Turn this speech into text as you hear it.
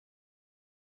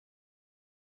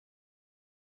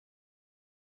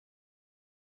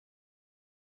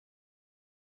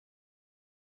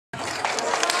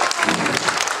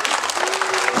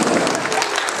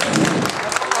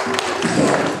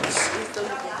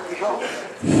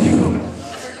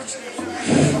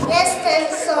Jestem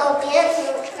sobie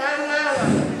wnuczka mała,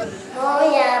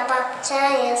 moja babcia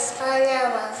jest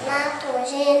wspaniała. Zna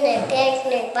tuziny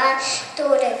pięknych bajek,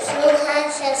 których słucha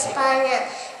się spania.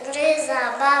 Gry,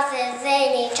 zabawy,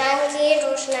 wyliczanki,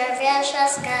 różne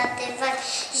wiersze zgadywać.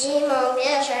 Zimą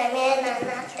bierze mnie na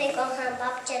narty, kocham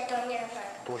babcię, to nie żal.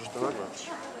 Możesz to nagrać.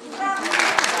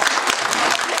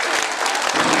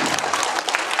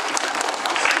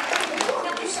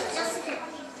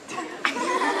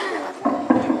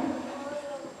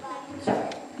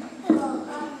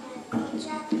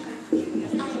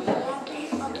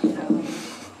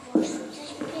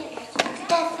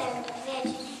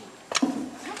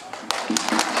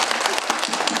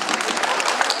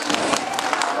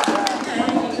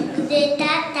 Gdy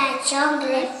tata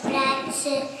ciągle w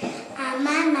pracy, a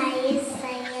mama jest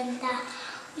zajęta,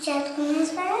 u dziadku na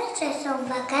zwalcze są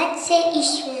wakacje i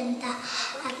święta,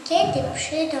 a kiedy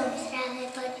przyjdą sprawy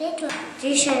pod wieczór.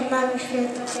 Dzisiaj mamy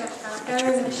święto dziadka,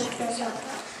 ale zwykle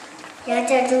żadna. Ja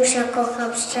dziadusia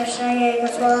kocham szczerze, jego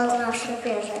słowa zawsze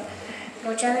wierzę,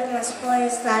 bo dziadek na swoje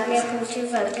zdanie budzi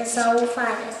we mnie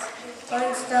zaufanie.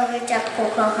 Bądź zdrowy, dziadku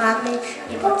kochany,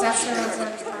 i bądź zawsze na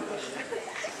zaufanie.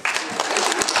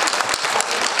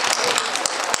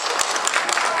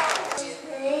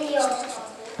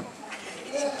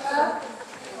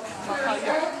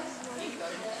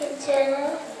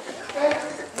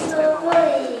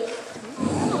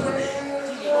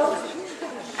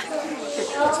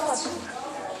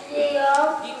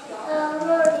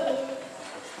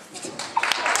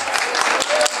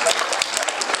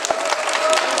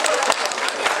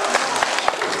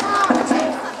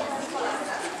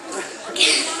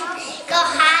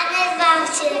 Kochane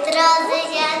babcie, drodzy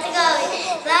dziadkowie,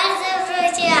 bardzo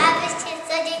proszę, abyście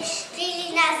co dzień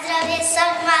pili na zdrowie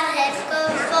sok marchewką,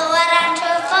 pomarańczą,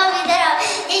 pomidorową.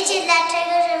 Wiecie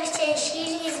dlaczego? Żebyście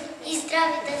silni i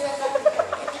zdrowi do zabawy.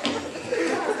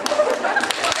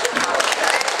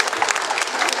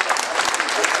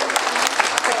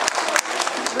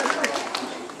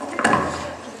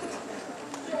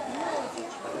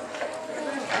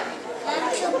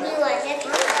 Babciu była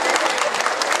dziadka.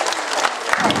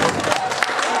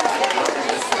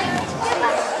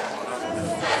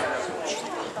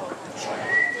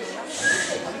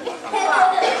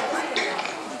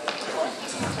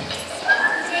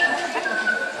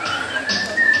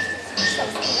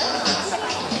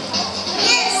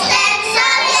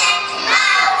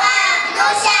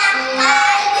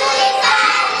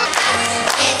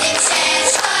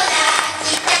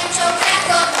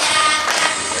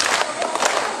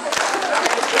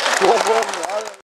 Słowo!